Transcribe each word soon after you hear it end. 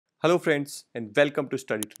Hello friends and welcome to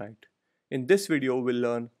Studytonight. In this video we'll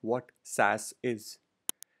learn what SaaS is.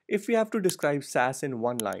 If we have to describe SaaS in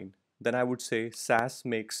one line, then I would say SaaS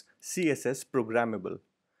makes CSS programmable.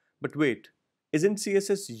 But wait, isn't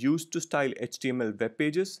CSS used to style HTML web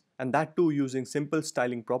pages and that too using simple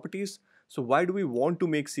styling properties? So why do we want to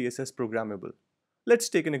make CSS programmable? Let's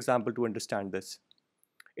take an example to understand this.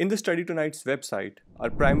 In the Studytonight's website,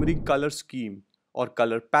 our primary color scheme or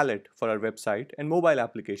color palette for our website and mobile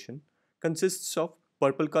application consists of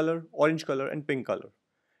purple color, orange color, and pink color.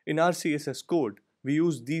 In our CSS code, we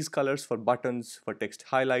use these colors for buttons, for text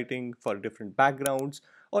highlighting, for different backgrounds,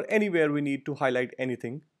 or anywhere we need to highlight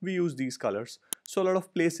anything, we use these colors. So a lot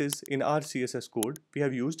of places in our CSS code, we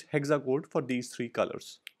have used hexacode for these three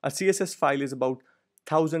colors. A CSS file is about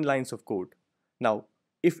 1000 lines of code. Now,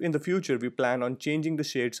 if in the future we plan on changing the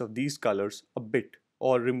shades of these colors a bit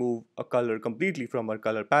or remove a color completely from our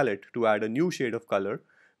color palette to add a new shade of color,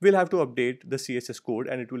 we'll have to update the CSS code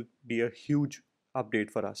and it will be a huge update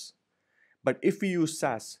for us. But if we use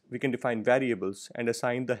SaaS, we can define variables and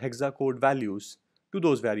assign the hexacode values to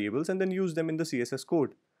those variables and then use them in the CSS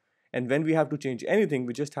code. And when we have to change anything,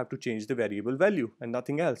 we just have to change the variable value and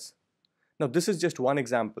nothing else. Now this is just one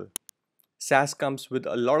example. SaaS comes with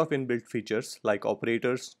a lot of inbuilt features like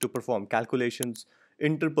operators to perform calculations,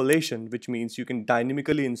 interpolation, which means you can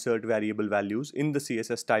dynamically insert variable values in the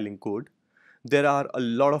CSS styling code. There are a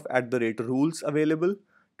lot of rules available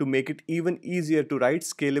to make it even easier to write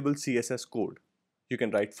scalable CSS code. You can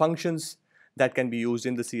write functions that can be used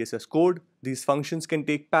in the CSS code. These functions can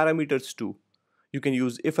take parameters too. You can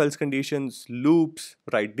use if-else conditions, loops,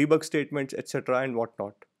 write debug statements, etc. and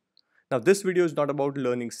whatnot. Now this video is not about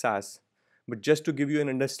learning SaaS, but just to give you an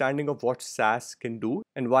understanding of what SaaS can do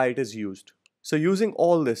and why it is used. So using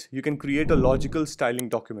all this, you can create a logical styling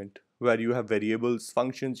document where you have variables,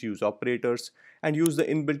 functions, use operators, and use the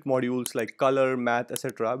inbuilt modules like color, math,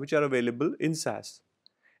 etc. which are available in SaaS.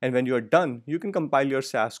 And when you are done, you can compile your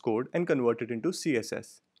SaaS code and convert it into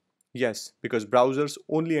CSS. Yes, because browsers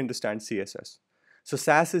only understand CSS. So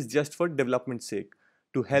SaaS is just for development's sake,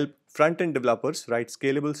 to help front-end developers write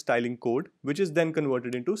scalable styling code, which is then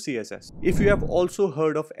converted into CSS. If you have also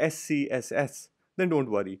heard of SCSS, then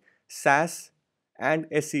don't worry. SaaS and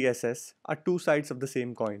SCSS are two sides of the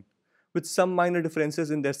same coin, with some minor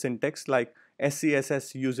differences in their syntax like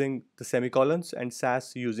SCSS using the semicolons and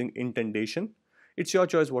SaaS using indentation. It's your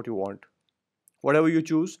choice what you want. Whatever you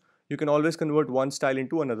choose, you can always convert one style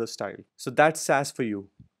into another style. So that's SaaS for you.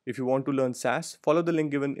 If you want to learn SaaS, follow the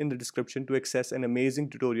link given in the description to access an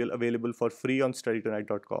amazing tutorial available for free on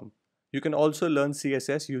studytonight.com. You can also learn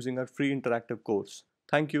CSS using our free interactive course.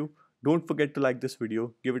 Thank you. Don't forget to like this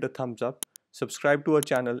video, give it a thumbs up, subscribe to our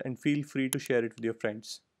channel and feel free to share it with your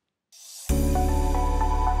friends.